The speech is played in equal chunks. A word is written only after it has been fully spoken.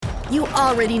You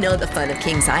already know the fun of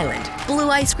Kings Island. Blue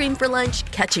ice cream for lunch,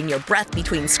 catching your breath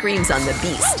between screams on the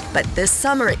beast. But this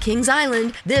summer at Kings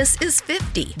Island, this is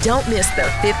 50. Don't miss their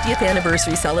 50th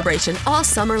anniversary celebration all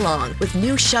summer long with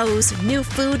new shows, new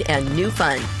food, and new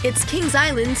fun. It's Kings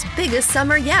Island's biggest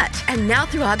summer yet. And now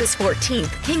through August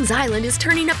 14th, Kings Island is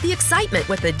turning up the excitement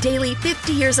with a daily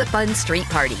 50 Years of Fun street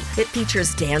party. It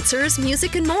features dancers,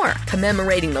 music, and more,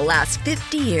 commemorating the last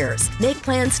 50 years. Make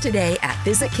plans today at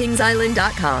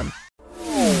visitkingsisland.com.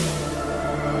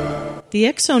 The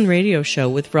X Zone Radio Show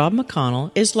with Rob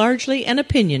McConnell is largely an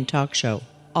opinion talk show.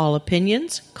 All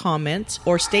opinions, comments,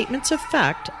 or statements of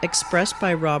fact expressed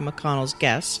by Rob McConnell's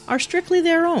guests are strictly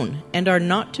their own and are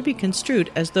not to be construed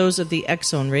as those of the X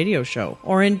Zone Radio Show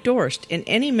or endorsed in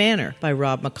any manner by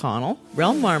Rob McConnell,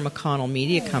 Relmar McConnell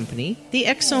Media Company, the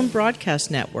X Zone Broadcast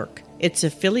Network, its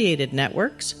affiliated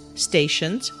networks,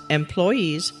 stations,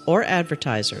 employees, or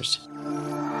advertisers.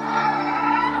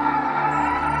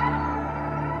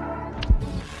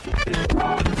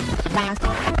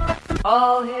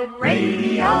 All Hit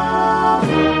Radio.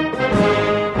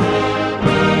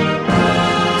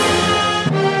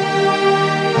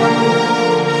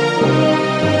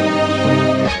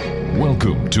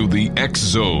 Welcome to the X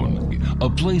Zone, a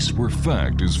place where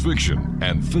fact is fiction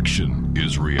and fiction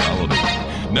is reality.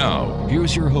 Now,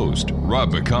 here's your host,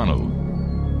 Rob McConnell.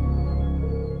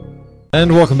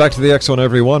 And welcome back to the X Zone,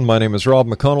 everyone. My name is Rob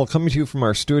McConnell, coming to you from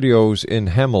our studios in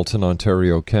Hamilton,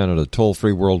 Ontario, Canada.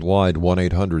 Toll-free worldwide,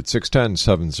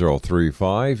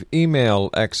 1-800-610-7035. Email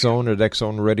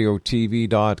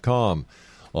xzone@xzoneradiotv.com.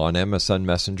 On MSN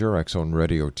Messenger,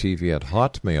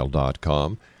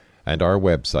 xzoneradiotv@hotmail.com. And our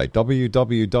website,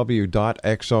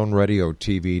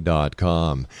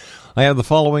 www.xzoneradiotv.com. I have the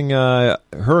following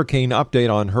hurricane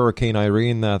update on Hurricane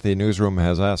Irene that the newsroom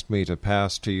has asked me to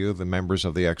pass to you, the members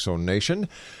of the X Zone Nation.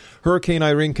 Hurricane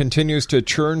Irene continues to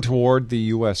churn toward the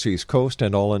U.S. East Coast,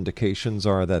 and all indications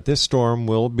are that this storm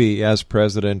will be, as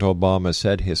President Obama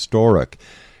said, historic.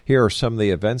 Here are some of the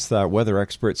events that weather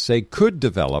experts say could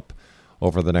develop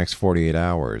over the next 48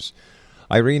 hours.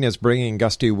 Irene is bringing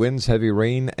gusty winds, heavy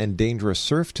rain, and dangerous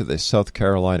surf to the South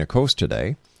Carolina coast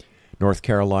today. North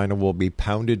Carolina will be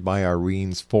pounded by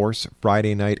Irene's force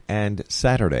Friday night and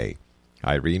Saturday.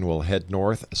 Irene will head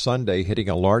north Sunday, hitting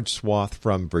a large swath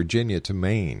from Virginia to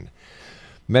Maine.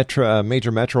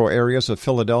 Major metro areas of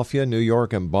Philadelphia, New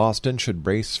York, and Boston should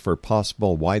brace for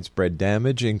possible widespread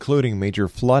damage, including major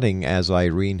flooding as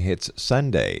Irene hits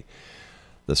Sunday.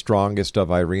 The strongest of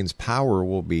Irene's power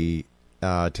will be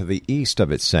to the east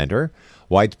of its center.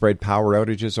 Widespread power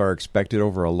outages are expected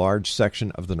over a large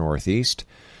section of the Northeast.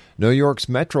 New York's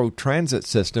Metro transit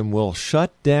system will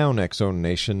shut down X Zone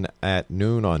Nation at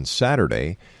noon on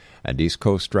Saturday, and East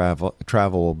Coast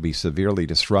travel will be severely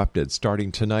disrupted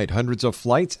starting tonight. Hundreds of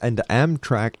flights and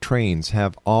Amtrak trains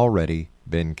have already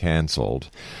been canceled.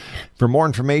 For more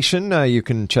information, you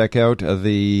can check out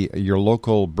your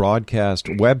local broadcast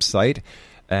website.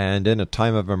 And in a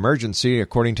time of emergency,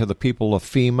 according to the people of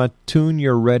FEMA, tune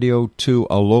your radio to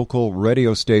a local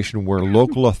radio station where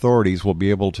local authorities will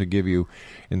be able to give you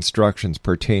instructions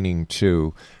pertaining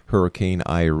to Hurricane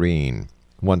Irene.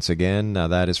 Once again,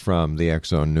 that is from the X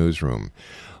Zone Newsroom.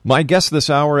 My guest this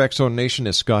hour, X Zone Nation,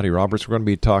 is Scotty Roberts. We're going to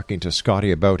be talking to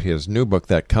Scotty about his new book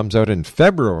that comes out in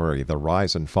February, The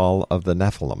Rise and Fall of the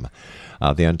Nephilim.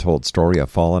 The untold story of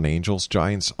fallen angels,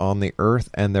 giants on the earth,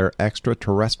 and their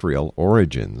extraterrestrial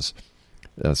origins.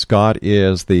 Scott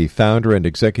is the founder and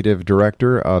executive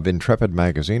director of Intrepid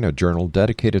Magazine, a journal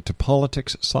dedicated to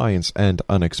politics, science, and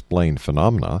unexplained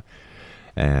phenomena.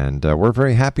 And we're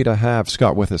very happy to have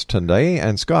Scott with us today.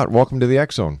 And Scott, welcome to the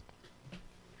X Zone.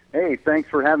 Hey, thanks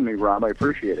for having me, Rob. I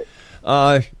appreciate it.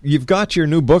 You've got your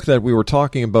new book that we were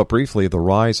talking about briefly, The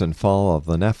Rise and Fall of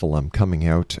the Nephilim, coming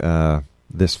out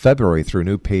this February through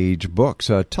New Page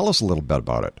Books. Tell us a little bit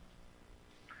about it.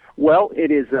 Well, it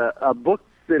is a book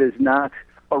that is not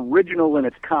original in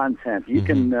its content. You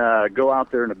can go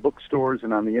out there in the bookstores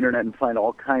and on the Internet and find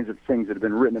all kinds of things that have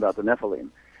been written about the Nephilim.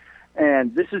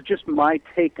 And this is just my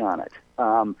take on it.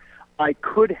 I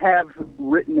could have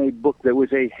written a book that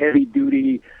was a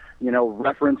heavy-duty,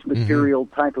 reference material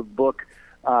type of book,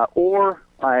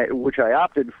 which I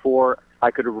opted for,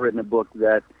 I could have written a book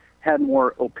that had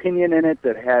more opinion in it,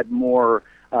 that had more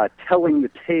telling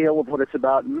the tale of what it's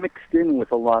about, mixed in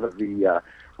with a lot of the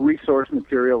resource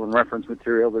material and reference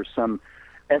material. There's some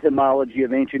etymology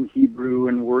of ancient Hebrew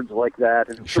and words like that,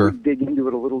 and sure. sort of dig into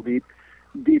it a little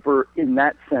deeper in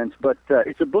that sense. But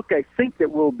it's a book I think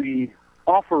that will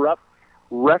offer up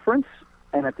reference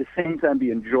and at the same time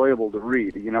be enjoyable to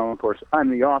read. Of course,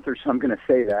 I'm the author, so I'm going to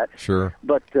say that. Sure.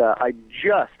 But I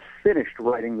just finished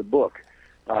writing the book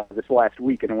this last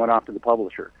week, and it went off to the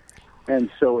publisher.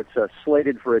 And so it's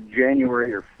slated for a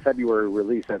January or February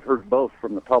release. I've heard both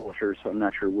from the publisher, so I'm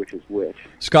not sure which is which.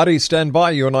 Scotty, stand by.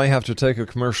 You and I have to take a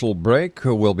commercial break.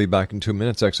 We'll be back in 2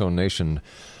 minutes. X-Zone Nation.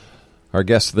 Our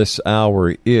guest this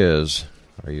hour is...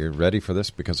 Are you ready for this?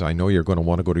 Because I know you're going to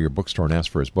want to go to your bookstore and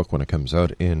ask for his book when it comes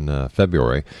out in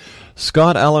February.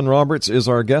 Scott Alan Roberts is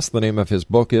our guest. The name of his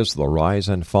book is The Rise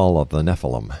and Fall of the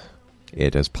Nephilim.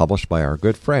 It is published by our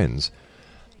good friends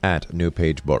at New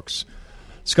Page Books.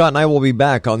 Scott and I will be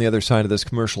back on the other side of this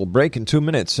commercial break in 2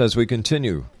 minutes as we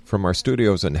continue from our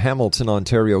studios in Hamilton,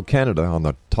 Ontario, Canada on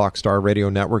the Talkstar Radio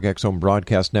Network, X-Zone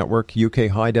Broadcast Network, UK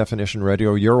High Definition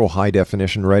Radio, Euro High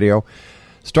Definition Radio,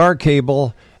 Star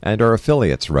Cable, and our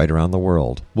affiliates right around the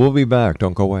world. We'll be back.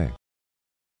 Don't go away.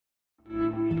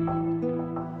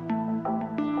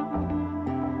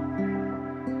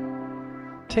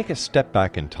 Take a step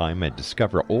back in time and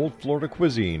discover old Florida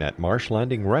cuisine at Marsh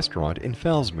Landing Restaurant in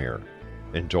Fellsmere.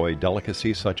 Enjoy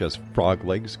delicacies such as frog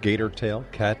legs, gator tail,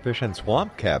 catfish, and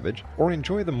swamp cabbage, or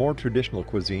enjoy the more traditional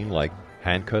cuisine like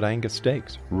hand-cut Angus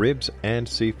steaks, ribs, and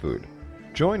seafood.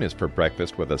 Join us for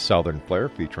breakfast with a southern flair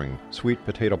featuring sweet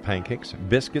potato pancakes,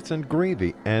 biscuits and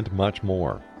gravy, and much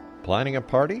more. Planning a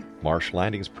party? Marsh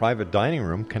Landing's private dining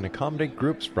room can accommodate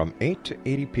groups from 8 to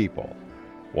 80 people.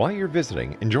 While you're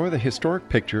visiting, enjoy the historic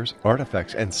pictures,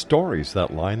 artifacts, and stories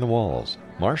that line the walls.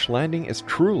 Marsh Landing is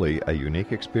truly a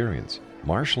unique experience.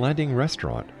 Marsh Landing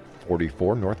Restaurant,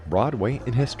 44 North Broadway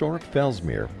in historic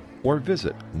Fellsmere, or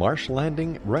visit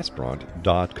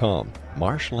marshlandingrestaurant.com.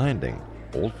 Marsh Landing,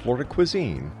 old Florida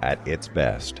cuisine at its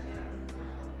best.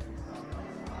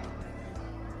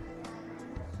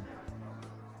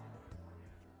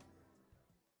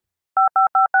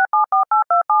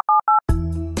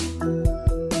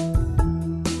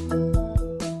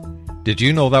 Did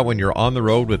you know that when you're on the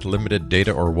road with limited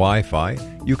data or Wi-Fi,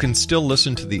 you can still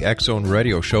listen to the X-Zone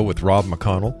Radio Show with Rob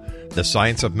McConnell, The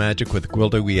Science of Magic with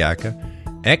Gwilda Wiyaka,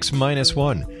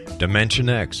 X-1, Dimension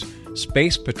X,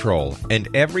 Space Patrol, and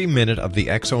every minute of the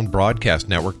X-Zone Broadcast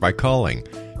Network by calling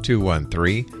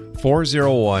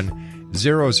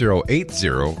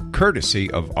 213-401-0080, courtesy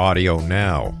of Audio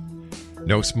Now.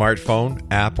 No smartphone,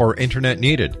 app, or internet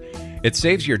needed. It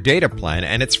saves your data plan,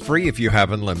 and it's free if you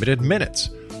have unlimited minutes.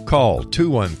 Call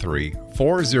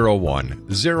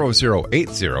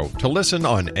 213-401-0080 to listen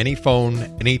on any phone,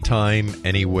 anytime,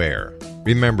 anywhere.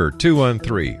 Remember,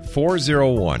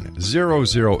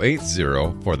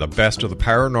 213-401-0080 for the best of the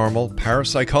paranormal,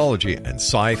 parapsychology, and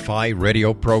sci-fi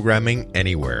radio programming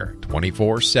anywhere,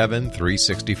 24/7,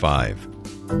 365.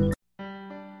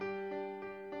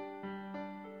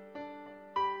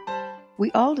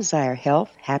 We all desire health,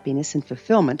 happiness, and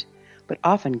fulfillment, but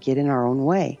often get in our own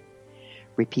way.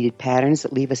 Repeated patterns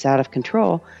that leave us out of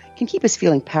control can keep us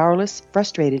feeling powerless,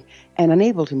 frustrated, and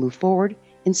unable to move forward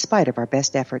in spite of our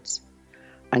best efforts.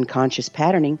 Unconscious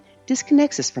patterning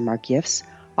disconnects us from our gifts,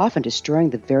 often destroying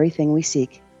the very thing we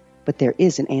seek. But there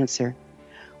is an answer.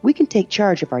 We can take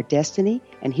charge of our destiny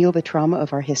and heal the trauma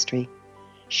of our history.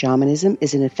 Shamanism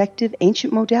is an effective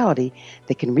ancient modality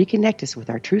that can reconnect us with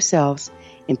our true selves,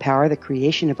 empower the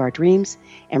creation of our dreams,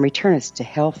 and return us to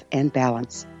health and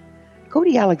balance.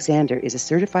 Cody Alexander is a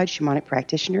certified shamanic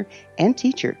practitioner and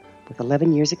teacher with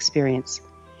 11 years' experience.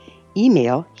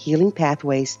 Email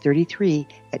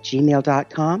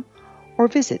healingpathways33@gmail.com or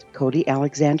visit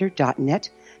codyalexander.net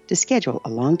to schedule a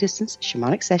long-distance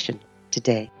shamanic session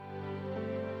today.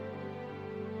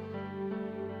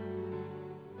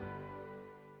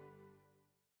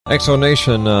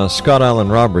 Exonation, Scott Alan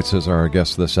Roberts is our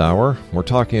guest this hour. We're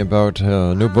talking about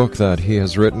a new book that he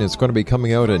has written. It's going to be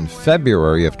coming out in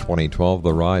February of 2012,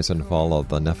 The Rise and Fall of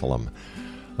the Nephilim.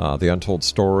 The untold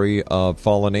story of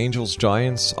fallen angels,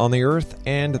 giants on the earth,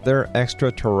 and their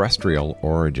extraterrestrial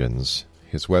origins.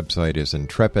 His website is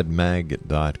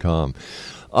intrepidmag.com.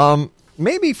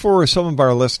 Maybe for some of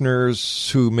our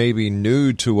listeners who may be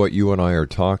new to what you and I are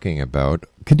talking about,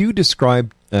 could you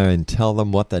describe and tell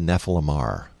them what the Nephilim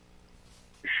are?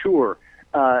 Sure.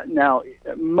 Now,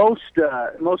 most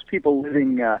people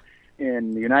living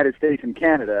in the United States and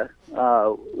Canada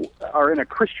are in a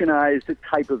Christianized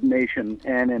type of nation,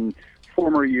 and in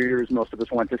former years, most of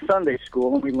us went to Sunday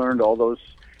school, and we learned all those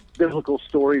biblical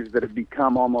stories that have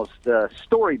become almost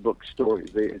storybook stories.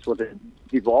 It's what they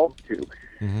evolved to.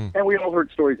 Mm-hmm. And we all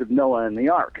heard stories of Noah and the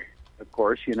Ark. Of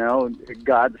course, you know,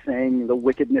 God saying the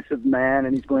wickedness of man,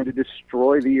 and he's going to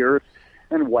destroy the earth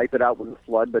and wipe it out with a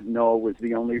flood, but Noah was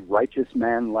the only righteous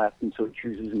man left, and so he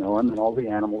chooses Noah and all the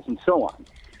animals and so on.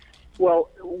 Well,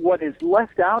 what is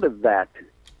left out of that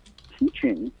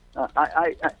teaching,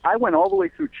 I went all the way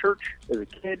through church as a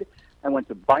kid. I went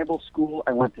to Bible school.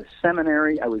 I went to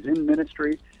seminary. I was in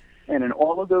ministry. And in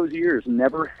all of those years,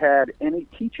 never had any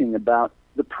teaching about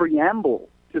the preamble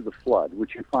to the flood,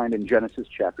 which you find in Genesis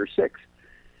chapter 6.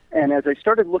 And as I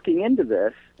started looking into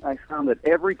this, I found that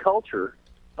every culture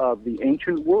of the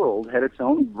ancient world had its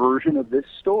own version of this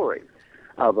story,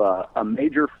 of a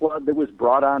major flood that was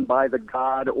brought on by the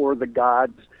god or the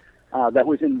gods that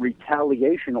was in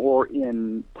retaliation or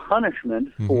in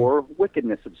punishment for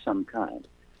wickedness of some kind.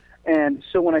 And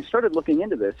so when I started looking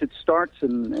into this, it starts,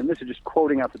 and this is just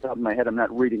quoting off the top of my head, I'm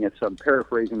not reading it, so I'm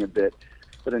paraphrasing a bit,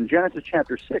 but in Genesis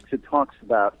chapter 6, it talks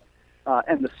about,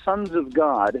 and the sons of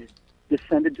God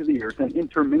descended to the earth and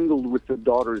intermingled with the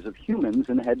daughters of humans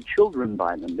and had children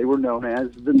by them. They were known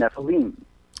as the Nephilim.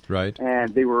 Right.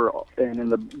 And and in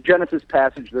the Genesis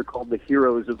passage, they're called the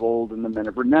heroes of old and the men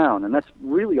of renown. And that's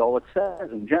really all it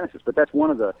says in Genesis, but that's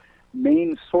one of the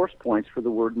main source points for the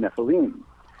word Nephilim,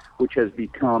 which has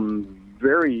become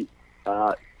very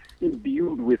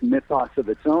imbued with mythos of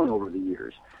its own over the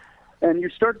years. And you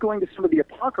start going to some of the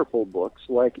apocryphal books,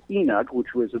 like Enoch,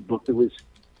 which was a book that was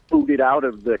booted out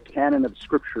of the canon of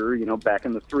Scripture, back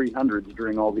in the 300s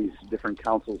during all these different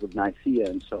councils of Nicaea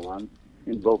and so on,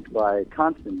 invoked by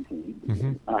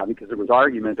Constantine, because there was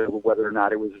argument over whether or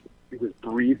not it was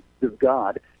breathed of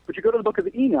God. But you go to the book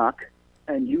of Enoch,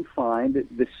 and you find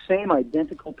the same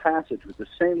identical passage with the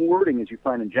same wording as you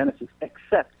find in Genesis,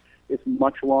 except it's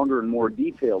much longer and more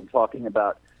detailed, talking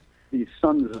about these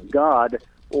sons of God,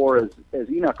 or as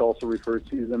Enoch also refers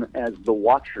to them as the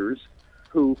Watchers,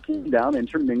 who came down,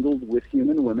 intermingled with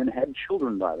human women, had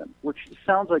children by them, which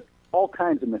sounds like all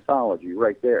kinds of mythology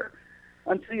right there.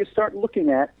 Until you start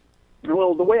looking at,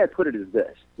 well, the way I put it is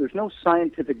this. There's no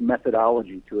scientific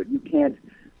methodology to it. You can't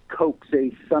coax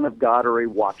a son of God or a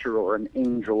watcher or an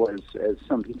angel, as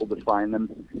some people define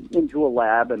them, into a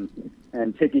lab and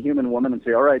take a human woman and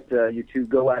say, all right, you two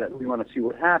go at it. We want to see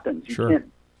what happens. You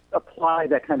can't apply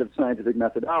that kind of scientific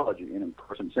methodology. And, of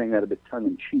course, I'm saying that a bit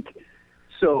tongue-in-cheek.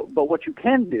 But what you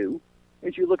can do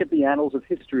is you look at the annals of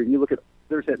history and you look at,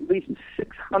 there's at least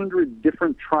 600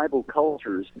 different tribal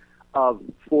cultures of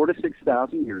 4,000 to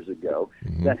 6,000 years ago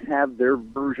that have their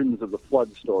versions of the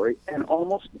flood story, and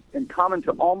common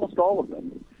to almost all of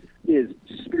them is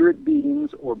spirit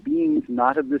beings or beings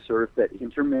not of this earth that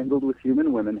intermingled with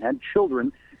human women, had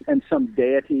children, and some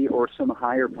deity or some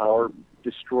higher power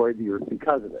destroyed the earth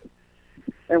because of it.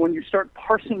 And when you start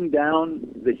parsing down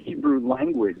the Hebrew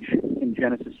language in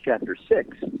Genesis chapter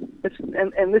 6,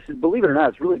 and this is, believe it or not,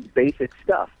 it's really basic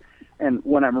stuff. And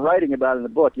when I'm writing about in the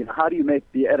book, how do you make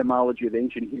the etymology of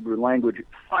ancient Hebrew language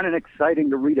fun and exciting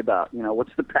to read about?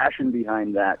 What's the passion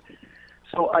behind that?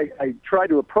 So I try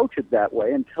to approach it that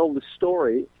way and tell the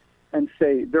story and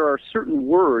say there are certain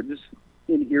words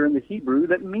in here in the Hebrew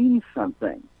that mean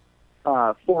something.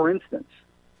 For instance,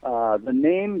 the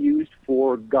name used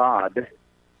for God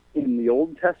in the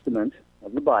Old Testament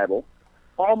of the Bible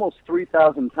almost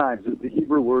 3,000 times is the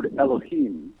Hebrew word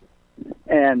Elohim.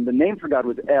 And the name for God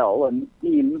was El, and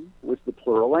Im was the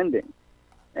plural ending.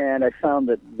 And I found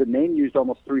that the name used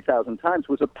almost 3,000 times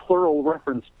was a plural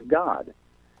reference to God.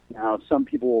 Now, some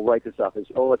people will write this off as,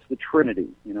 it's the Trinity,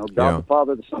 God the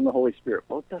Father, the Son, the Holy Spirit.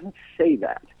 Well, it doesn't say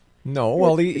that. No,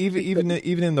 well, even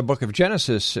in the book of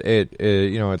Genesis, it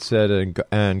said,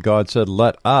 and God said,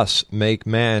 "Let us make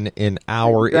man in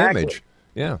our image."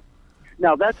 Yeah.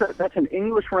 Now that's an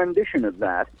English rendition of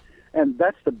that, and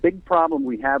that's the big problem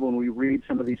we have when we read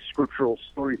some of these scriptural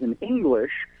stories in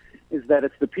English, is that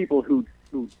it's the people who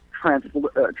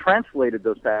translated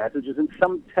those passages in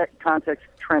some context,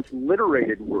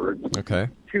 transliterated words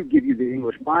to give you the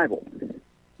English Bible.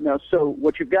 Now, so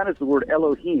what you've got is the word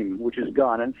Elohim, which is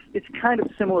God, and it's kind of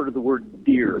similar to the word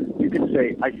deer. You can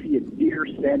say, I see a deer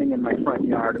standing in my front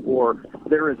yard, or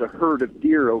there is a herd of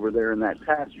deer over there in that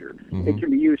pasture. It can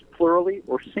be used plurally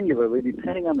or singularly,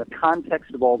 depending on the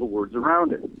context of all the words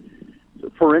around it.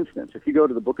 So, for instance, if you go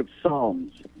to the book of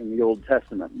Psalms in the Old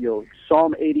Testament,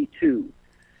 Psalm 82,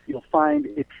 you'll find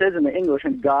it says in the English,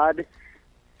 and God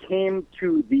came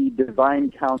to the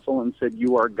divine council and said,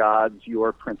 you are gods, you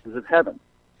are princes of heaven.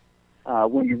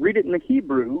 When you read it in the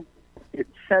Hebrew, it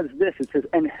says this. It says,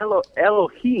 and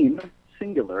Elohim,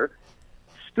 singular,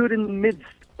 stood in the midst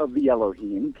of the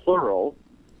Elohim, plural,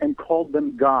 and called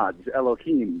them gods,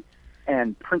 Elohim,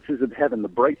 and princes of heaven, the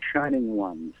bright shining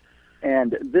ones.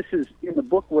 And this is, in the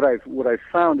book, what I've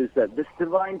found is that this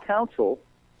divine council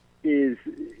is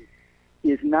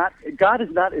not, God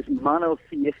is not as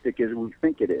monotheistic as we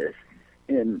think it is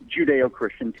in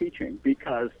Judeo-Christian teaching,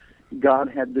 because God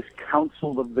had this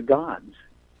council of the gods,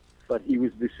 but he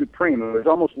was the supreme. It was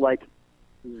almost like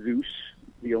Zeus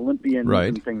the Olympians Right.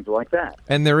 and things like that.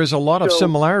 And there is a lot of So-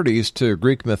 similarities to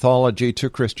Greek mythology to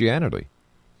Christianity.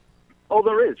 Oh,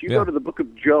 there is. You Yeah. go to the book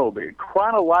of Job.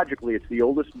 Chronologically, it's the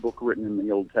oldest book written in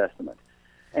the Old Testament.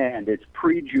 And it's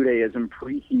pre-Judaism,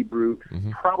 pre-Hebrew,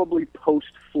 probably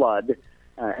post-flood.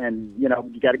 And, you know,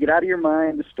 you got to get out of your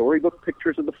mind the storybook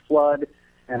pictures of the flood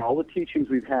and all the teachings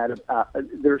we've had.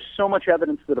 There's so much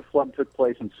evidence that a flood took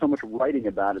place and so much writing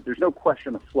about it. There's no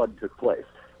question a flood took place.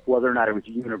 Whether or not it was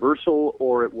universal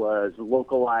or it was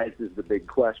localized is the big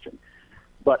question.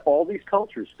 But all these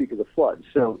cultures speak of the flood.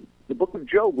 So the book of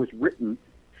Job was written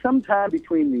sometime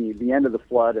between the end of the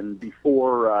flood and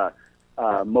before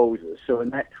Moses, so in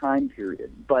that time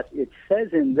period. But it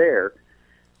says in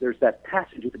there's that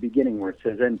passage at the beginning where it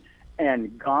says,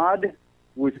 and God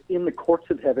was in the courts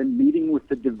of heaven meeting with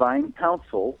the divine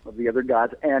council of the other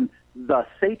gods, and the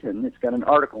Satan, it's got an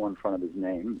article in front of his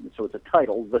name, so it's a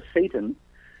title, the Satan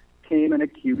came and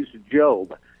accused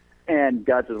Job. And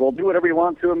God says, well, do whatever you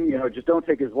want to him, you know, just don't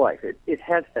take his life. It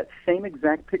has that same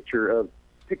exact picture of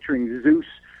picturing Zeus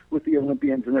with the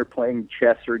Olympians, and they're playing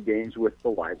chess or games with the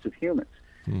lives of humans.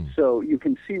 So you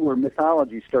can see where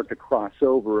mythologies start to cross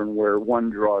over and where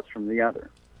one draws from the other.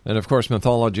 And, of course,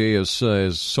 mythology is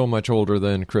so much older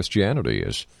than Christianity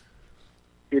is.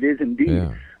 It is indeed.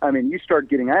 Yeah. I mean, you start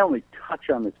getting, I only touch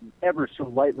on this ever so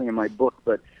lightly in my book,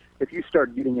 but if you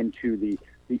start getting into the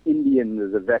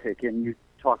Indian, the Vedic, and you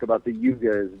talk about the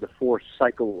yugas, the 4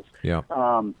 cycles, Yeah.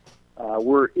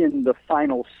 we're in the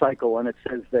final cycle, and it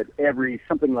says that every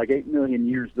something like 8 million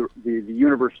years, the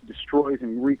universe destroys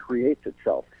and recreates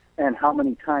itself. And how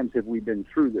many times have we been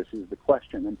through this is the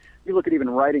question. And you look at even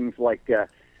writings like the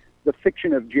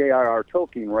fiction of J.R.R.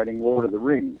 Tolkien writing Lord of the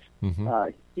Rings.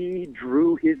 He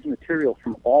drew his material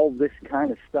from all this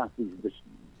kind of stuff,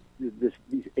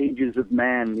 these ages of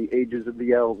man, the ages of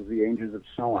the elves, the ages of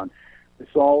so on. This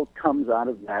all comes out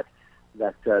of that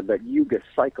yuga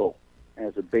cycle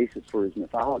as a basis for his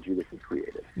mythology that he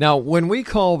created. Now, when we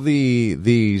call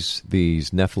these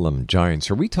Nephilim giants,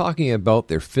 are we talking about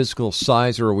their physical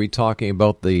size, or are we talking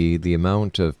about the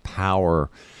amount of power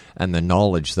and the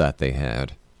knowledge that they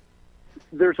had?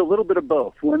 There's a little bit of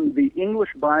both. When the English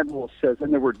Bible says,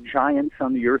 and there were giants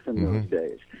on the earth in those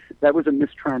days, that was a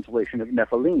mistranslation of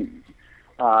Nephilim.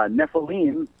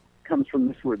 Nephilim comes from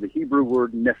this word, the Hebrew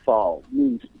word nephal,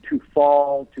 means to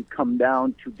fall, to come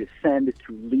down, to descend,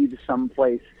 to leave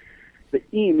someplace. The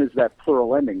im is that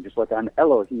plural ending, just like on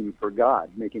Elohim for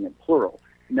God, making it plural.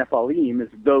 Nephalim is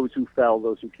those who fell,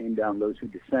 those who came down, those who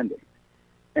descended.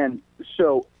 And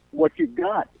so what you've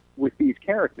got with these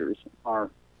characters are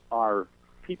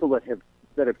people that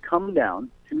have come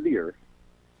down to the earth,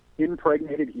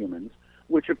 impregnated humans,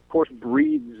 which of course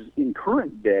breeds in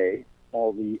current day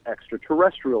all the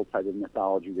extraterrestrial type of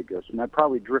mythology that goes. And I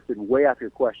probably drifted way off your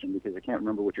question because I can't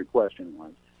remember what your question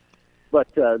was.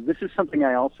 But this is something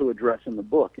I also address in the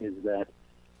book, is that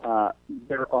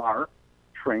there are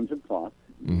trains of thought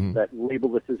that label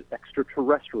this as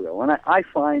extraterrestrial. And I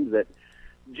find that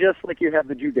just like you have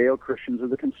the Judeo-Christians or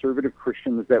the conservative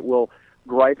Christians that will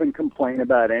gripe and complain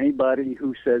about anybody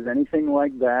who says anything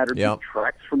like that or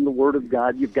detracts from the Word of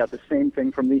God, you've got the same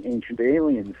thing from the ancient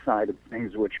alien side of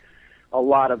things, which a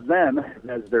lot of them,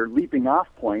 as their leaping off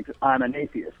point, I'm an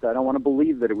atheist. I don't want to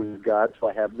believe that it was God, so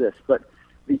I have this. But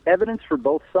the evidence for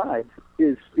both sides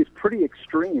is pretty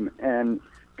extreme, and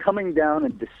coming down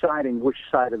and deciding which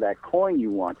side of that coin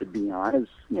you want to be on is,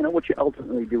 you know, what you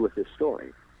ultimately do with this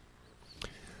story.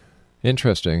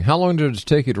 Interesting. How long did it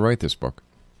take you to write this book?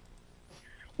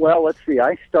 Well, let's see.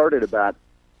 I started about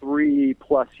 3+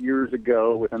 years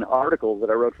ago with an article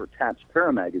that I wrote for Taps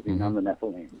Para magazine on the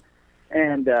Nephilim.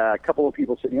 And a couple of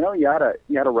people said, you know, you ought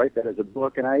to write that as a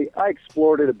book. And I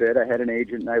explored it a bit. I had an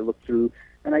agent, and I looked through,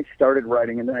 and I started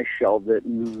writing, and then I shelved it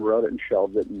and wrote it and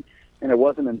shelved it. And it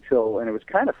wasn't until, and it was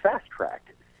kind of fast-tracked.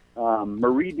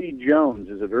 Marie D. Jones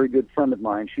is a very good friend of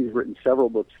mine. She's written several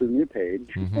books for the New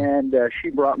Page, and she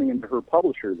brought me into her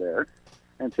publisher there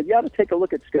and said, you ought to take a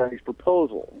look at Scotty's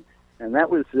proposal. And that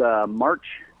was March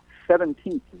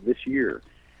 17th of this year.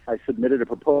 I submitted a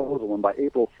proposal, and by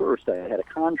April 1st, I had a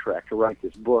contract to write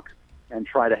this book and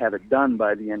try to have it done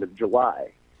by the end of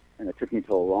July. And it took me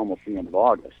until almost the end of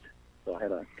August. So I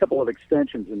had a couple of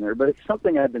extensions in there. But it's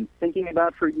something I've been thinking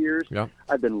about for years. Yeah.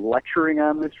 I've been lecturing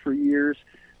on this for years.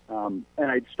 And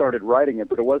I'd started writing it,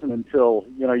 but it wasn't until,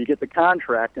 you know, you get the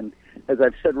contract, and as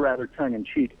I've said rather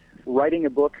tongue-in-cheek, writing a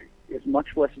book is much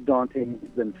less daunting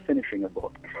than finishing a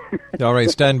book. All right,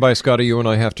 stand by, Scotty. You and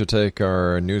I have to take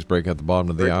our news break at the bottom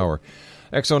of the hour.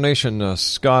 Exonation,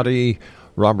 Scotty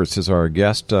Roberts is our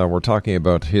guest. We're talking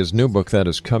about his new book that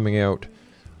is coming out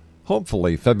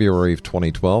Hopefully, February of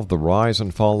 2012, The Rise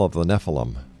and Fall of the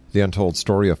Nephilim, the untold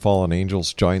story of fallen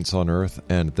angels, giants on Earth,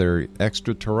 and their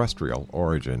extraterrestrial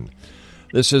origin.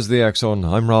 This is the X-Zone.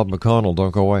 I'm Rob McConnell.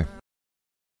 Don't go away.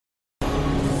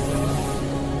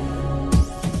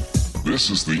 This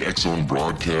is the X-Zone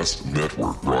Broadcast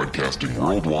Network, broadcasting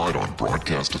worldwide on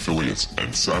broadcast affiliates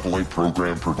and satellite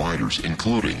program providers,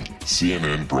 including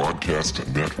CNN Broadcast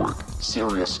Network,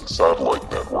 Sirius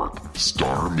Satellite Network,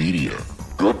 Star Media,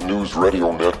 Good News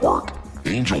Radio Network,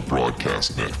 Angel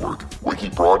Broadcast Network, Wiki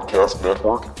Broadcast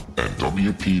Network, and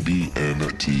WPBN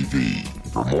TV.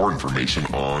 For more information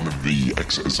on the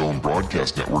X-Zone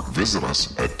Broadcast Network, visit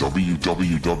us at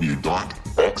www.xzbn.net.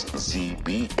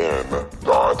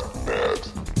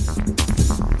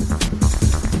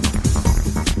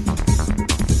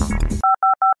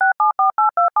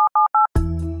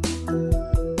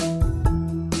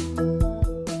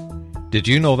 Did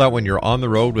you know that when you're on the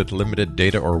road with limited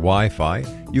data or Wi-Fi,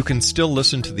 you can still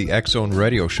listen to the X-Zone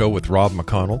Radio Show with Rob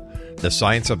McConnell, The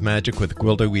Science of Magic with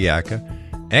Gwilda Wiyaka,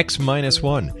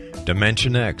 X-1,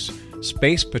 Dimension X,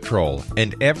 Space Patrol,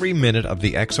 and every minute of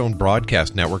the X-Zone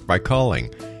Broadcast Network by calling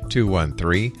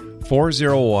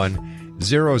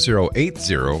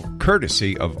 213-401-0080,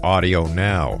 courtesy of Audio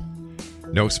Now.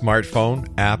 No smartphone,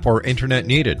 app, or internet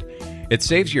needed. It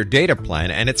saves your data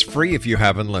plan, and it's free if you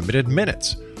have unlimited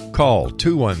minutes. Call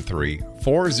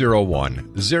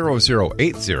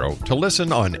 213-401-0080 to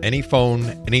listen on any phone,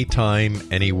 anytime,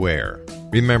 anywhere.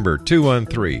 Remember,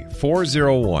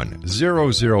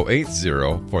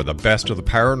 213-401-0080 for the best of the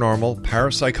paranormal,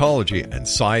 parapsychology, and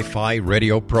sci-fi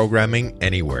radio programming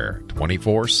anywhere,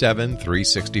 24/7,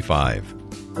 365.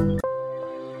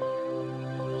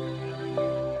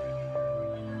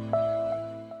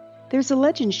 There's a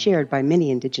legend shared by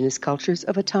many indigenous cultures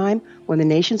of a time when the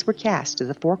nations were cast to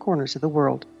the four corners of the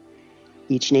world.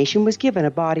 Each nation was given a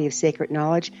body of sacred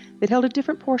knowledge that held a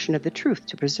different portion of the truth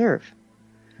to preserve.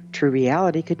 True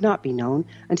reality could not be known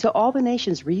until all the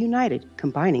nations reunited,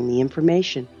 combining the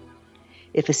information.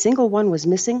 If a single one was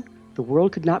missing, the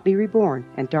world could not be reborn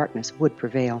and darkness would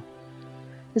prevail.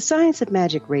 The Science of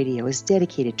Magic Radio is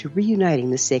dedicated to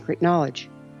reuniting the sacred knowledge.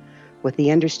 With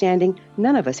the understanding,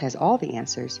 none of us has all the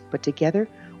answers, but together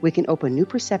we can open new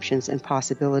perceptions and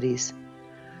possibilities.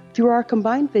 Through our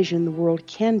combined vision, the world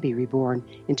can be reborn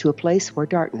into a place where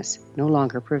darkness no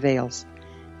longer prevails.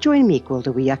 Join me,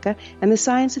 Gwilda Wiyaka, and the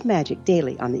Science of Magic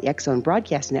daily on the X-Zone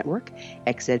Broadcast Network,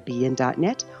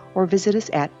 xzbn.net, or visit us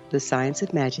at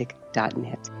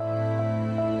thescienceofmagic.net.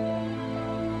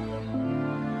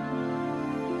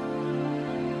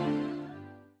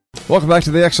 Welcome back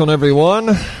to the X-Zone, everyone.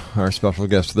 Our special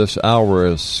guest this hour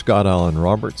is Scott Allen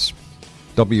Roberts,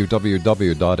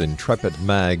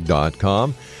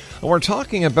 www.intrepidmag.com. And we're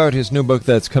talking about his new book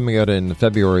that's coming out in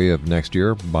February of next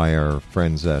year by our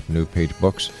friends at New Page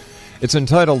Books. It's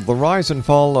entitled The Rise and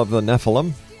Fall of the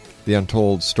Nephilim, the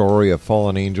untold story of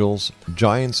fallen angels,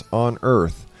 giants on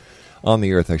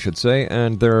the Earth, I should say,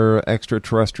 and their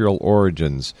extraterrestrial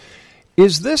origins.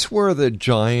 Is this where the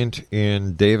giant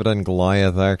in David and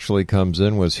Goliath actually comes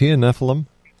in? Was he a Nephilim?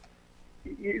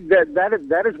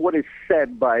 That is what is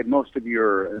said by most of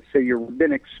your, say, your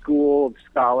rabbinic school of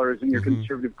scholars and your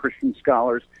conservative Christian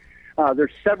scholars.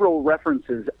 There's several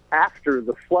references after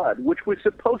the flood, which was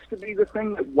supposed to be the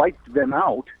thing that wiped them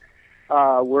out,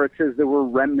 where it says there were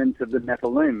remnants of the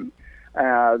Nephilim.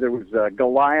 There was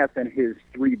Goliath and his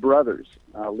three brothers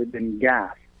lived in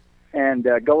Gath. And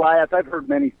Goliath, I've heard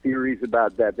many theories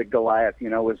about that Goliath,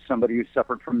 was somebody who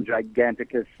suffered from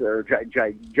gigantism.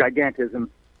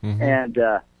 And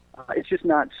it's just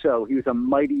not so. He was a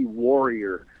mighty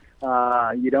warrior.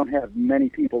 You don't have many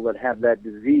people that have that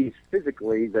disease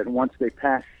physically, that once they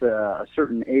pass a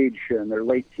certain age in their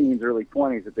late teens, early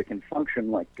 20s, that they can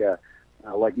function like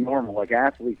normal, like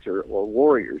athletes or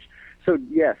warriors. So,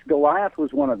 yes, Goliath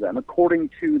was one of them. According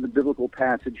to the biblical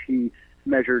passage, he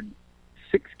measured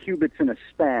 6 cubits in a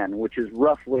span, which is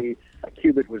roughly, a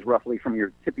cubit was roughly from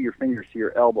your tip of your fingers to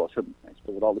your elbow. So I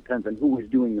suppose it all depends on who was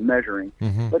doing the measuring.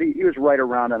 But he was right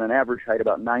around on an average height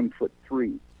about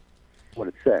 9'3", what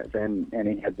it says. And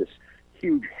he had this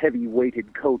huge,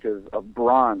 heavy-weighted coat of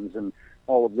bronze and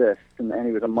all of this. And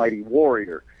he was a mighty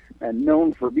warrior and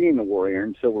known for being a warrior,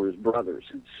 and so were his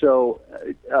brothers. So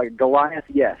Goliath,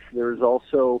 yes. There's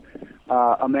also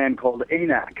a man called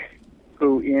Anak,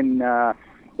 who in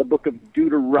the book of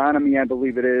Deuteronomy, I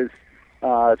believe it is,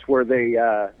 it's where they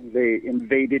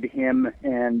invaded him,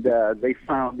 and they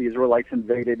found, the Israelites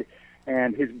invaded,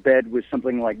 and his bed was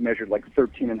something like measured like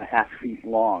 13 and a half feet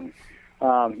long.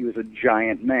 He was a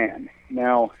giant man.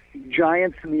 Now,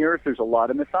 giants in the earth, there's a lot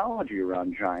of mythology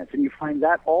around giants, and you find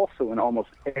that also in almost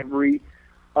every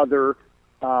other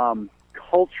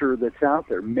culture that's out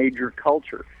there, major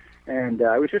culture. And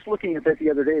I was just looking at that the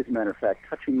other day, as a matter of fact,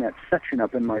 touching that section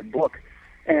up in my book.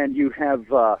 And you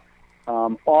have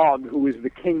Og, who is the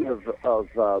king of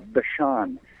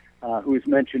Bashan, who is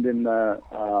mentioned in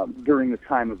during the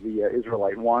time of the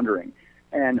Israelite wandering.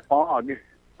 And Og,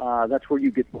 that's where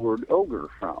you get the word ogre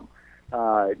from.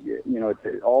 All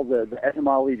the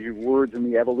etymology of words and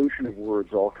the evolution of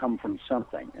words all come from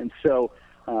something. And so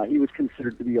he was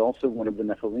considered to be also one of the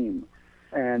Nephilim.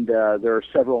 And there are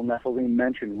several Nephilim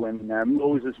mentioned when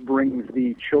Moses brings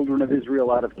the children of Israel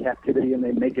out of captivity and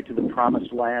they make it to the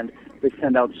promised land. They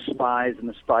send out spies, and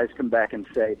the spies come back and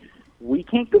say, we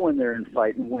can't go in there and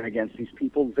fight and win against these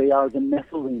people. They are the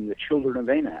Nephilim, the children of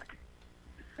Anak.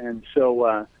 And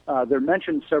so they're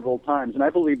mentioned several times, and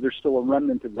I believe there's still a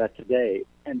remnant of that today.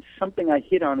 And something I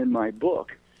hit on in my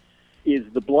book is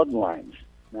the bloodlines.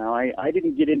 Now, I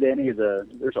didn't get into any of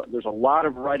there's a lot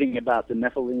of writing about the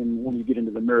Nephilim when you get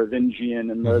into the Merovingian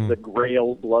and the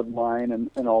Grail bloodline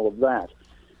and all of that.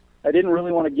 I didn't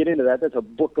really want to get into that. That's a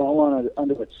book all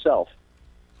unto itself.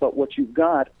 But what you've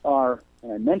got are,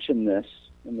 and I mentioned this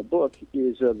in the book,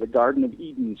 is the Garden of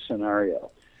Eden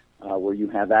scenario, where you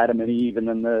have Adam and Eve, and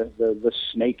then the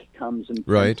snake comes and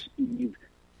right. Eve,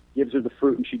 gives her the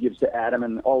fruit, and she gives to Adam,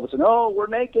 and all of a sudden, oh, we're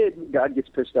naked. And God gets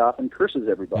pissed off and curses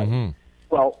everybody. Mm-hmm.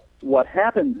 Well, what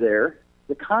happened there,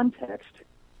 the context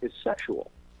is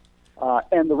sexual,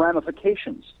 and the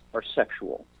ramifications are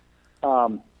sexual.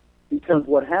 Because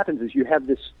what happens is you have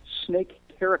this snake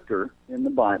character in the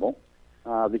Bible.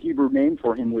 The Hebrew name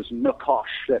for him was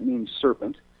Nakosh, that means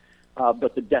serpent.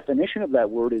 But the definition of that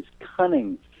word is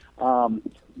cunning,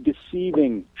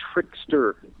 deceiving,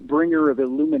 trickster, bringer of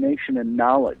illumination and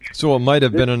knowledge. So it might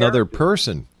have been another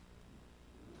person.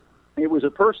 It was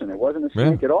a person. It wasn't a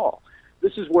snake at all.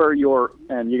 This is where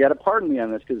and you got to pardon me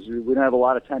on this because we don't have a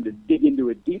lot of time to dig into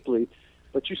it deeply,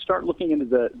 but you start looking into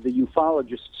the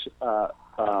ufologists,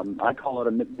 I call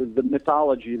it the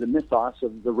mythology, the mythos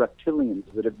of the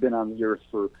reptilians that have been on the earth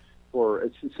for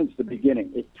since the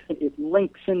beginning. It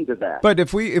links into that. But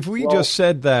if we just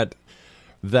said that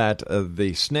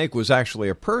the snake was actually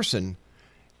a person,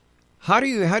 how do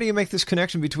you make this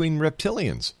connection between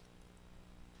reptilians?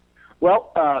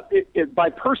 Well, by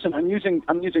person, I'm using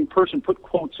person, put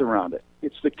quotes around it.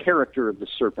 It's the character of the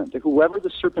serpent. Whoever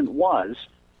the serpent was,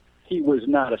 he was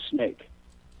not a snake.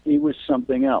 He was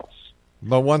something else.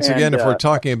 But once again, if we're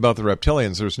talking about the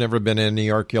reptilians, there's never been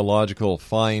any archaeological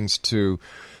finds to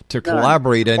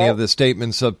corroborate any of the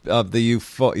statements of the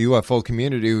UFO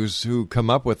community who come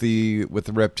up with the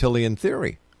reptilian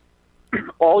theory.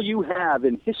 All you have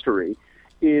in history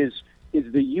is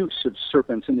the use of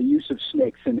serpents and the use of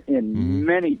snakes in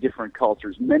many different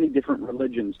cultures, many different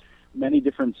religions, many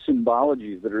different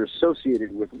symbologies that are associated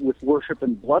with worship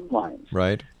and bloodlines.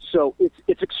 Right. So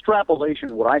it's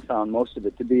extrapolation, what I found most of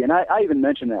it to be. And I even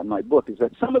mentioned that in my book, is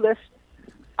that some of this,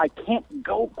 I can't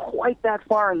go quite that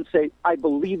far and say, I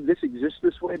believe this exists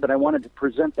this way, but I wanted to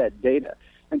present that data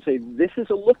and say, this is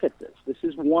a look at this. This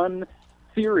is one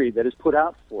theory that is put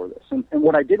out for this. And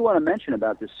what I did want to mention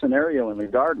about this scenario in the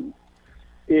garden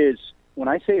is when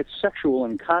I say it's sexual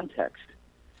in context,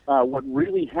 what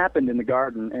really happened in the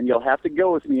garden, and you'll have to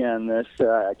go with me on this,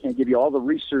 I can't give you all the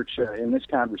research in this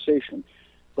conversation,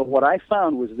 but what I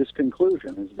found was this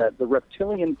conclusion, is that the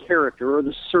reptilian character, or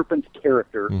the serpent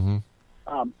character,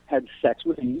 had sex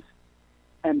with Eve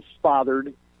and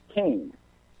fathered Cain.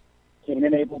 Cain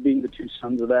and Abel being the two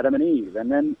sons of Adam and Eve.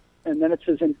 And then it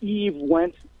says, and Eve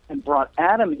went and brought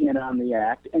Adam in on the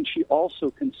act, and she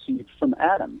also conceived from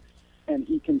Adam. And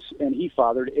he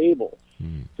fathered Abel.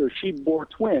 So she bore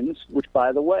twins, which,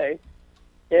 by the way,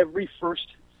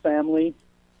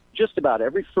 just about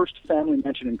every first family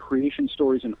mentioned in creation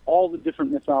stories and all the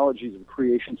different mythologies of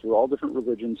creation through all different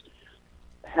religions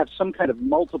have some kind of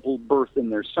multiple birth in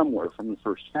there somewhere from the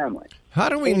first family. How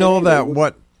do we know that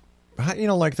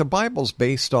like the Bible's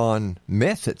based on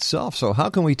myth itself, so how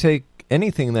can we take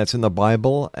anything that's in the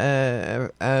Bible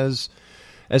as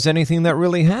anything that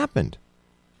really happened?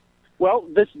 Well,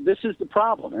 this is the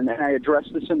problem, and I address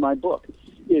this in my book,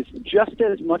 is just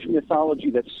as much mythology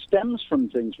that stems from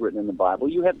things written in the Bible,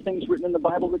 you have things written in the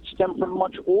Bible that stem from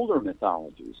much older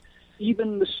mythologies.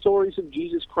 Even the stories of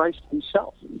Jesus Christ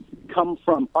himself come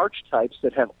from archetypes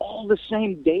that have all the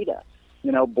same data.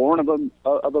 Born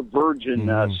of a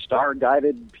virgin,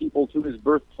 star-guided people to his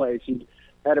birthplace. He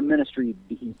had a ministry.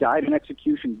 He died in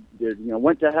execution.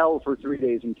 Went to hell for 3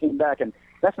 days and came back. And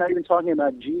that's not even talking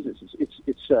about Jesus.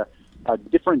 It's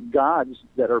different gods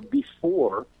that are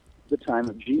before the time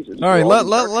of Jesus. All right,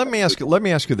 let me ask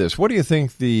you this. What do you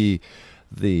think the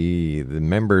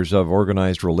members of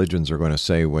organized religions are going to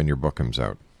say when your book comes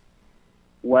out?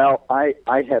 Well, I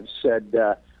have said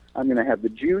I'm going to have the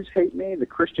Jews hate me, the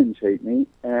Christians hate me,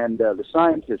 and the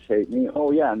scientists hate me.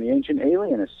 Oh, yeah, and the ancient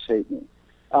alienists hate me.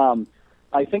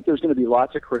 I think there's going to be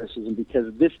lots of criticism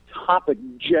because this topic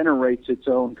generates its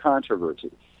own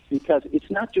controversy. Because it's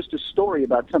not just a story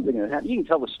about something that happened. You can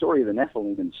tell the story of the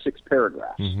Nephilim in 6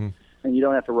 paragraphs, and you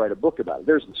don't have to write a book about it.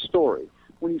 There's the story.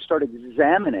 When you start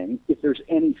examining if there's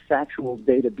any factual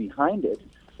data behind it,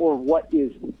 or what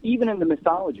is, even in the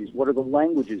mythologies, what are the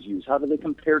languages used? How do they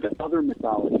compare to other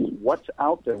mythologies? What's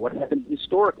out there? What happened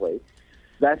historically?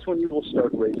 That's when you will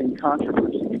start raising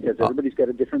controversy because everybody's got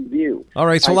a different view. All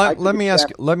right, so let me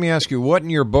ask you, what in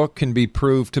your book can be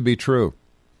proved to be true?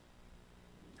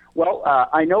 Well,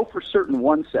 I know for certain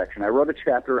one section. I wrote a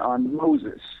chapter on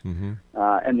Moses,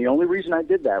 and the only reason I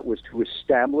did that was to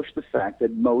establish the fact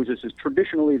that Moses is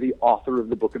traditionally the author of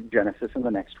the book of Genesis and the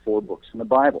next 4 books in the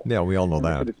Bible. Yeah, we all know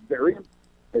that.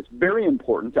 It's very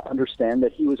important to understand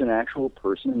that he was an actual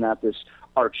person and not this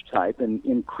archetype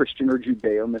in Christian or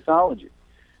Judeo mythology.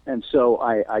 And so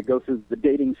I go through the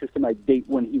dating system. I date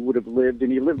when he would have lived,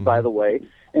 and he lived, by the way,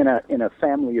 in a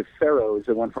family of pharaohs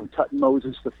that went from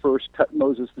Tutmosis the first,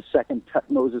 Tutmosis the second,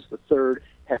 Tutmosis the third.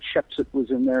 Hatshepsut was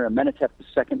in there. Amenhotep the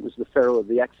second was the pharaoh of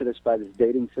the Exodus by this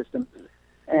dating system.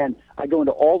 And I go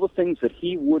into all the things that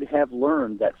he would have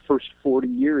learned that first 40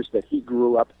 years that he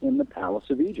grew up in the palace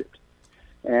of Egypt.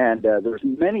 And there's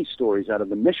many stories out of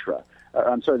the Mishnah,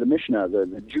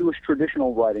 the Jewish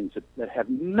traditional writings that have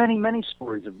many, many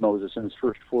stories of Moses in his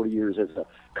first 40 years as a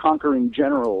conquering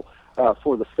general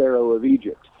for the Pharaoh of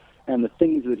Egypt and the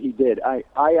things that he did. I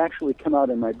actually come out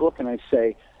in my book and I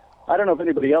say, I don't know if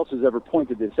anybody else has ever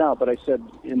pointed this out, but I said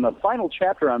in the final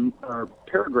chapter or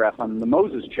paragraph on the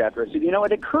Moses chapter, I said,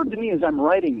 it occurred to me as I'm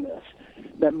writing this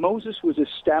that Moses was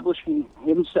establishing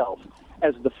himself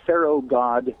as the Pharaoh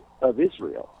god of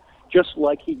Israel, just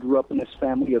like he grew up in this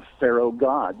family of Pharaoh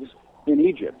gods in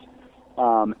Egypt.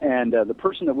 And the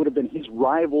person that would have been his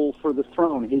rival for the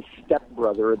throne, his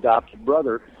stepbrother, adopted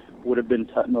brother, would have been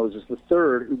Tutmosis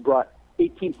III, who brought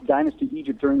 18th dynasty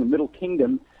Egypt during the Middle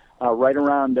Kingdom, right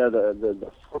around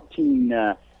the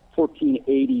 1480s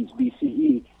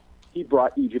BCE. He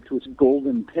brought Egypt to its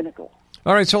golden pinnacle.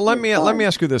 All right, so let me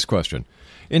ask you this question.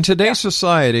 In today's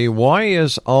society, why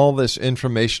is all this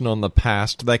information on the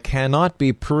past that cannot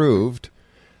be proved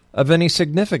of any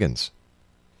significance?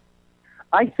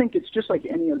 I think it's just like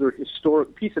any other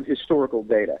piece of historical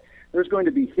data. There's going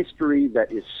to be history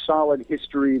that is solid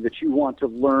history that you want to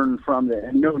learn from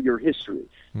and know your history.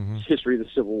 History of the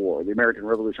Civil War, the American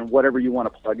Revolution, whatever you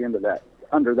want to plug into that,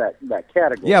 under that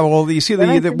category. Yeah, well, you see,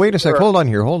 wait a sec, hold on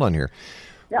here.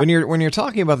 Yeah. When you're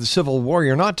talking about the Civil War,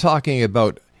 you're not talking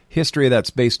about history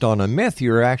that's based on a myth.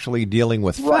 You're actually dealing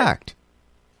with fact.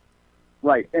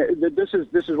 Right. This is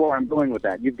where I'm going with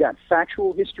that. You've got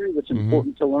factual history that's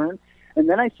important to learn, and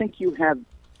then I think you have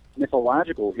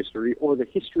mythological history, or the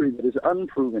history that is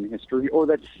unproven history, or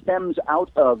that stems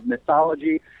out of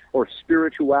mythology or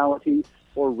spirituality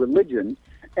or religion.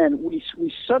 And we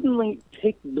suddenly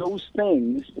take those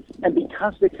things, and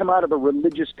because they come out of a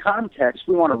religious context,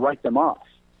 we want to write them off.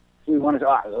 We want to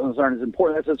say, those aren't as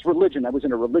important. That's religion. That was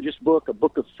in a religious book, a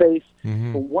book of faith.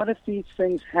 But what if these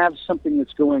things have something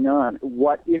that's going on?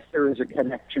 What if there is a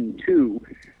connection to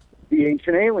the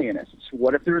ancient alienists?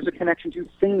 What if there is a connection to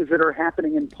things that are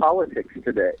happening in politics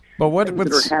today? But things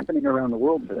that are happening around the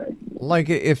world today? Like,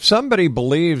 if somebody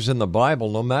believes in the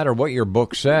Bible, no matter what your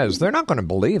book says, they're not going to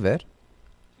believe it.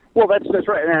 Well, that's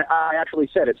right. And I actually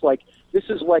said this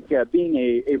is like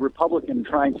being a Republican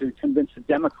trying to convince a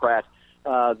Democrat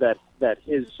that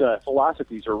his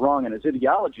philosophies are wrong and his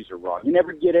ideologies are wrong. You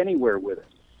never get anywhere with it,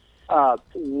 for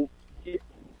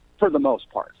the most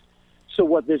part. So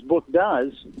what this book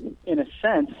does, in a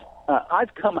sense,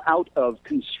 I've come out of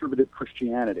conservative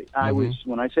Christianity.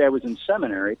 When I say I was in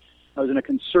seminary, I was in a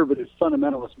conservative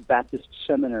fundamentalist Baptist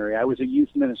seminary. I was a youth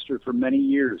minister for many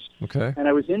years. Okay. And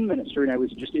I was in ministry, and I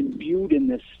was just imbued in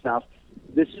this stuff.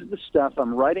 This is the stuff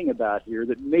I'm writing about here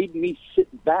that made me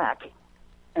sit back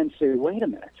and say, wait a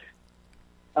minute.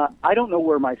 I don't know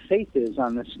where my faith is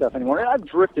on this stuff anymore. I've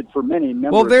drifted for many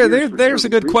number of years. There's a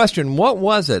good question. What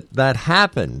was it that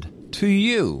happened to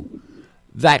you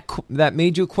that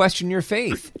made you question your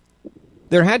faith?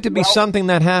 There had to be something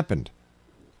that happened.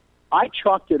 I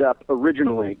chalked it up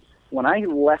originally, when I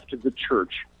left the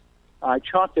church, I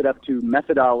chalked it up to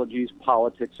methodologies,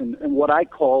 politics, and what I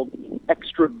called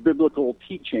extra-biblical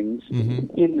teachings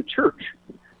in the church.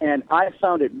 And I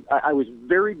found I was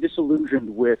very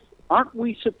disillusioned with aren't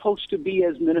we supposed to be,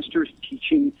 as ministers,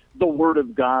 teaching the Word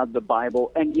of God, the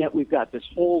Bible, and yet we've got this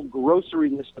whole grocery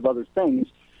list of other things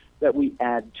that we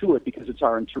add to it because it's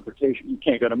our interpretation. You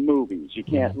can't go to movies. You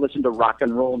can't listen to rock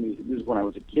and roll music. This is when I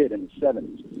was a kid in the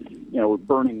 70s. We're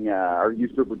burning, our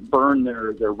youth group would burn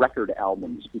their record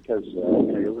albums because,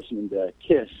 you're listening to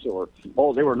Kiss or,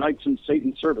 they were Knights in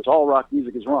Satan's Service. All rock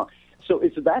music is wrong. So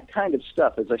it's that kind of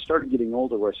stuff. As I started getting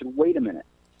older, where I said, wait a minute,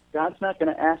 God's not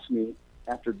going to ask me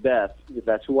after death if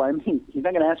that's who I meet. He's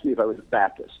not going to ask me if I was a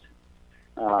Baptist.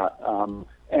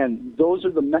 And those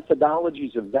are the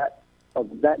methodologies of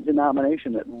that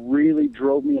denomination that really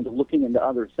drove me into looking into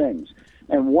other things.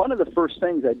 And one of the first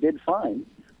things I did find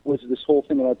was this whole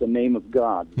thing about the name of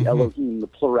God, the Elohim, the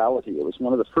plurality. It was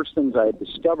one of the first things I had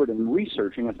discovered in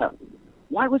researching. I thought,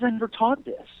 why was I never taught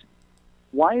this?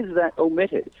 Why is that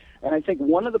omitted? And I think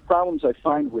one of the problems I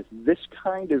find with this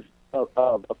kind of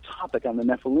topic on the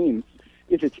Nephilim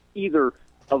is it's either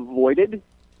avoided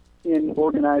in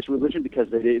organized religion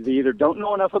because they either don't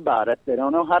know enough about it, they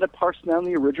don't know how to parse down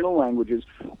the original languages,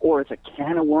 or it's a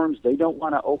can of worms they don't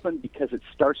want to open because it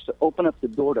starts to open up the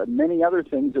door to many other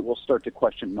things that will start to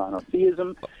question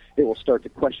monotheism. It will start to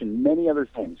question many other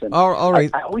things. And all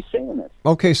right. I always say in this.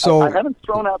 Okay, so I haven't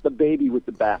thrown out the baby with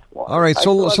the bathwater. All right,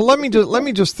 so let me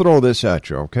just throw this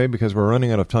at you, okay? Because we're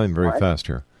running out of time very fast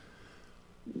here.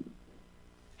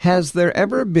 Has there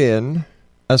ever been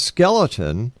a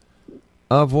skeleton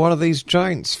of one of these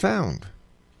giants found?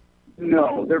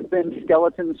 No, there have been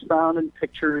skeletons found in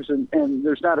pictures, and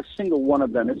there's not a single one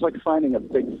of them. It's like finding a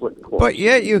Bigfoot corpse. But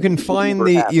yet you can find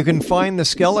the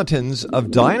skeletons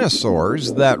of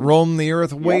dinosaurs that roamed the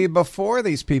earth way before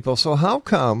these people. So how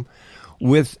come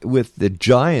with the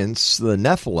giants, the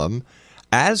Nephilim,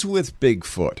 as with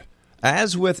Bigfoot,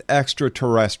 as with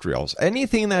extraterrestrials,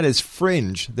 anything that is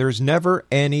fringe, there's never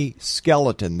any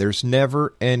skeleton. There's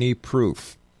never any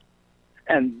proof.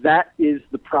 And that is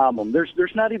the problem.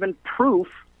 There's not even proof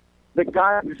that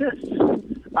God exists.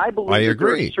 I believe that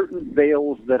there are certain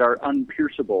veils that are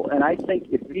unpierceable. And I think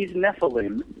if these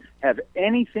Nephilim have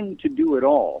anything to do at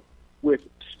all with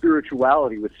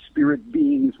spirituality, with spirit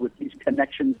beings, with these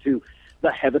connections to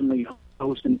the heavenly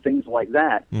host and things like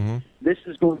that, this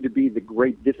is going to be the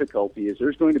great difficulty. Is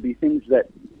there's going to be things that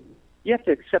you have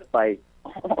to accept by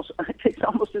almost, it takes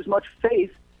almost as much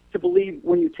faith to believe.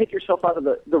 When you take yourself out of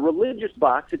the religious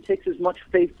box, it takes as much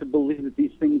faith to believe that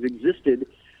these things existed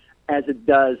as it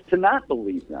does to not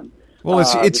believe them. Well,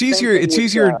 it's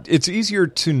easier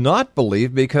to not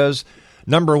believe because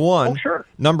number one,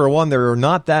 there are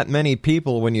not that many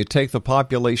people when you take the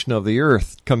population of the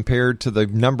earth compared to the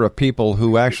number of people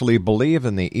who actually believe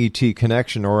in the ET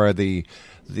connection or the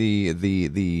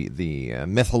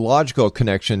mythological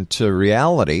connection to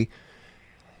reality.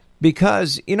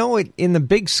 Because, in the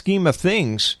big scheme of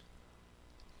things,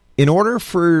 in order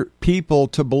for people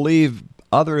to believe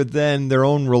other than their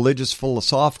own religious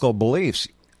philosophical beliefs,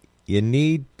 you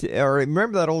need to,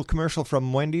 remember that old commercial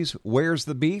from Wendy's, Where's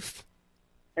the Beef?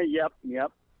 Yep.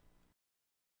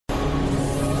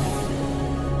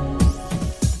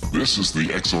 This is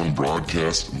the X-Zone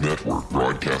Broadcast Network,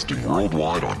 broadcasting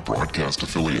worldwide on broadcast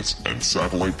affiliates and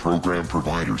satellite program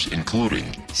providers, including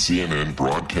CNN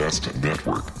Broadcast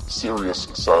Network, Sirius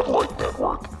Satellite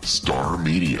Network, Star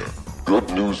Media, Good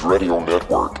News Radio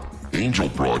Network, Angel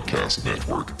Broadcast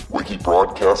Network, Wiki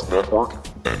Broadcast Network,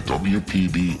 and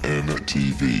WPBN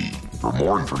TV. For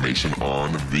more information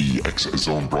on the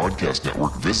X-Zone Broadcast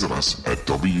Network, visit us at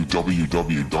www.xzbn.net.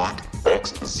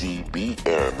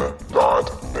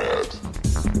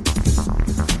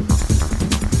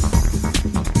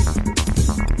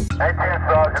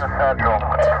 Sergeant Central.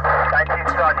 19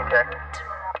 Sergeant, check.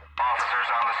 Officers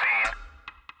on the scene.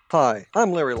 Hi,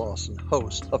 I'm Larry Lawson,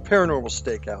 host of Paranormal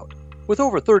Stakeout. With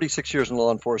over 36 years in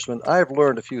law enforcement, I have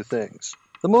learned a few things.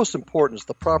 The most important is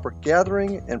the proper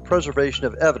gathering and preservation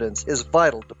of evidence is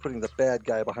vital to putting the bad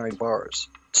guy behind bars.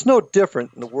 It's no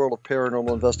different in the world of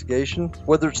paranormal investigation.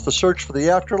 Whether it's the search for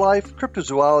the afterlife,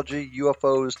 cryptozoology,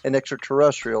 UFOs, and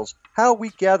extraterrestrials, how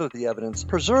we gather the evidence,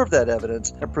 preserve that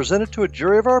evidence, and present it to a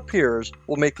jury of our peers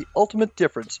will make the ultimate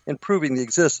difference in proving the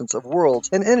existence of worlds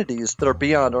and entities that are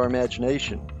beyond our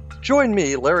imagination. Join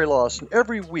me, Larry Lawson,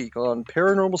 every week on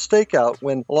Paranormal Stakeout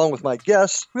when, along with my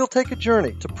guests, we'll take a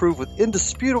journey to prove with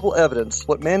indisputable evidence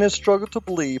what man has struggled to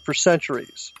believe for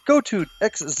centuries. Go to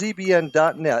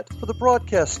xzbn.net for the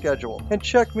broadcast schedule and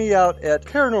check me out at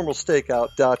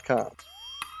paranormalstakeout.com.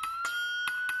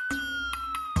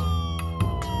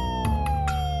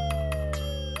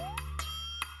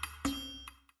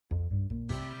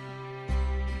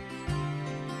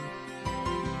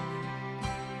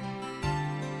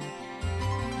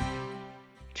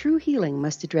 True healing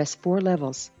must address 4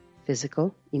 levels: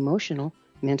 physical, emotional,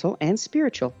 mental, and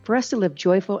spiritual, for us to live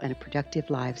joyful and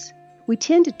productive lives. We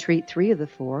tend to treat 3 of the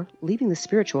 4, leaving the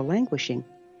spiritual languishing.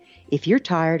 If you're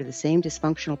tired of the same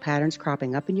dysfunctional patterns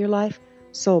cropping up in your life,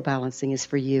 Soul Balancing is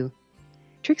for you.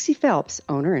 Trixie Phelps,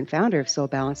 owner and founder of Soul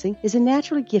Balancing, is a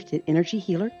naturally gifted energy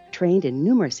healer trained in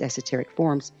numerous esoteric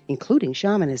forms, including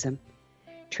shamanism.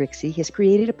 Trixie has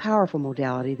created a powerful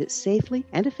modality that safely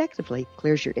and effectively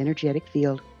clears your energetic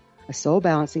field. A Soul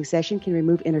Balancing session can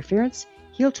remove interference,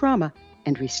 heal trauma,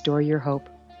 and restore your hope.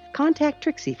 Contact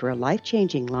Trixie for a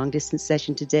life-changing long-distance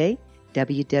session today,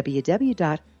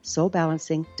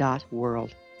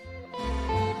 www.soulbalancing.world.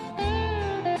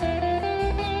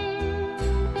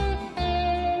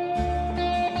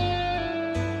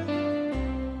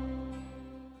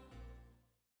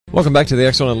 Welcome back to the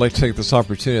X-Zone. I'd like to take this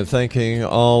opportunity of thanking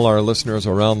all our listeners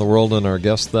around the world and our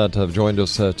guests that have joined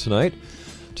us tonight.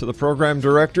 To the program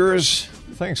directors,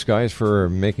 thanks, guys, for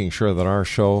making sure that our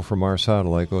show from our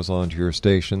satellite goes on to your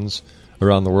stations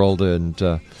around the world. And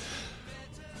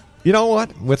you know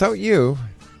what? Without you,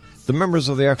 the members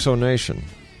of the X-Zone Nation,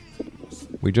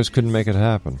 we just couldn't make it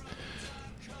happen.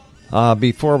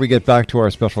 Before we get back to our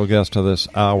special guest of this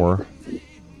hour,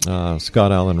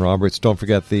 Scott Allen Roberts, don't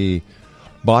forget the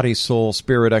Body, Soul,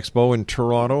 Spirit Expo in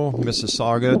Toronto,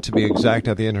 Mississauga, to be exact,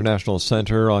 at the International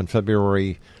Center on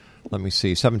February,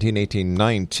 17, 18,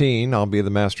 19. I'll be the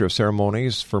Master of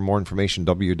Ceremonies. For more information,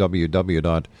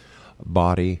 www.Body,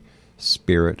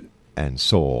 Spirit, and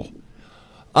Soul.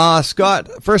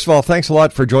 Scott, first of all, thanks a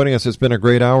lot for joining us. It's been a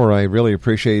great hour. I really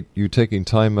appreciate you taking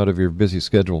time out of your busy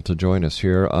schedule to join us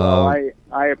here. Well,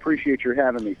 I appreciate your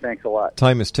having me. Thanks a lot.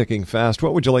 Time is ticking fast.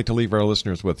 What would you like to leave our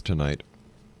listeners with tonight?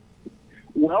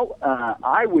 Well,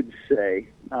 I would say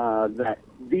that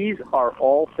these are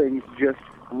all things just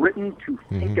written to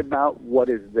think about what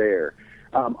is there.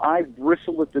 I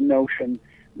bristle at the notion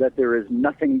that there is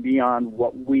nothing beyond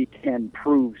what we can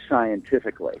prove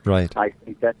scientifically. Right. I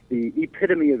think that's the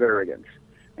epitome of arrogance,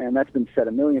 and that's been said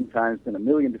a million times in a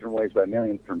million different ways by a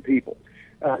million different people.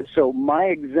 So my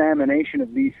examination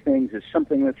of these things is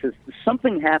something that says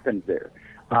something happened there.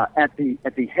 At the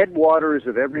headwaters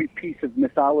of every piece of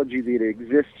mythology that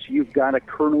exists, you've got a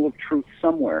kernel of truth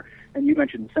somewhere. And you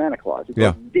mentioned Santa Claus. It's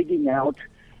like digging out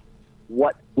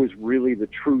what was really the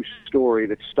true story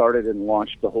that started and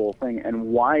launched the whole thing, and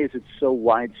why is it so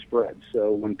widespread.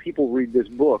 So when people read this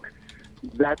book,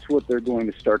 that's what they're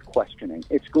going to start questioning.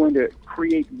 It's going to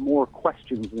create more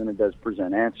questions than it does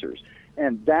present answers.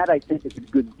 And that, I think, is a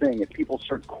good thing. If people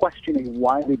start questioning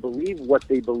why they believe what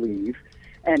they believe,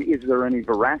 and is there any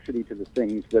veracity to the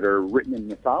things that are written in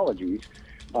mythologies,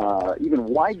 even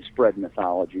widespread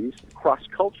mythologies, across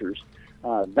cultures,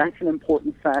 that's an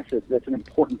important facet, that's an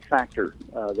important factor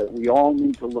that we all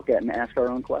need to look at and ask our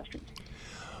own questions.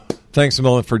 Thanks a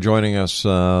million for joining us.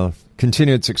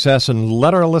 Continued success, and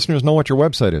let our listeners know what your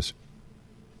website is.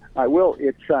 I will.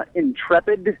 It's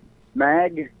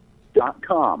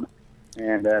intrepidmag.com.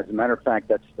 And as a matter of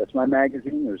fact, that's my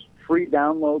magazine. There's free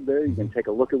download there. You can take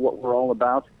a look at what we're all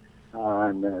about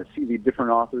and see the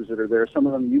different authors that are there. Some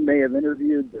of them you may have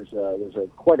interviewed. There's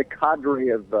quite a cadre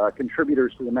of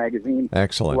contributors to the magazine.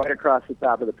 Excellent. Right across the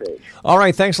top of the page. All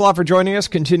right. Thanks a lot for joining us.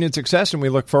 Continued success, and we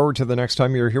look forward to the next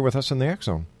time you're here with us in the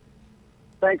X-Zone.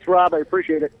 Thanks, Rob. I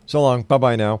appreciate it. So long.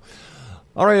 Bye-bye now.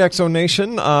 All right, X-Zone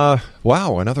Nation.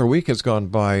 Wow, another week has gone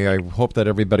by. I hope that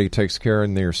everybody takes care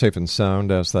and they're safe and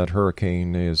sound as that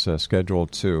hurricane is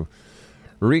scheduled to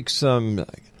wreak some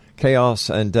chaos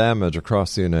and damage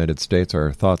across the United States.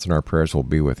 Our thoughts and our prayers will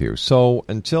be with you. So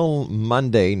until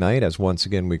Monday night, as once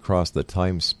again we cross the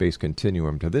time-space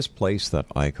continuum to this place that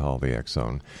I call the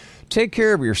X-Zone, take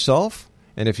care of yourself,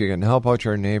 and if you can help out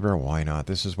your neighbor, why not?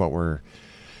 This is what we're,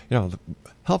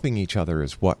 helping each other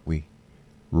is what we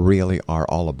really are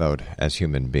all about as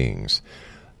human beings.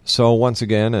 So once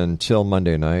again, until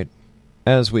Monday night,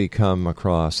 as we come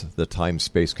across the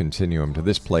time-space continuum to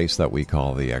this place that we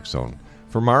call the X-Zone,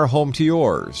 from our home to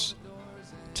yours,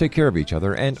 take care of each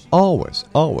other, and always,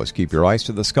 always keep your eyes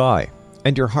to the sky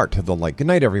and your heart to the light. Good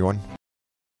night, everyone.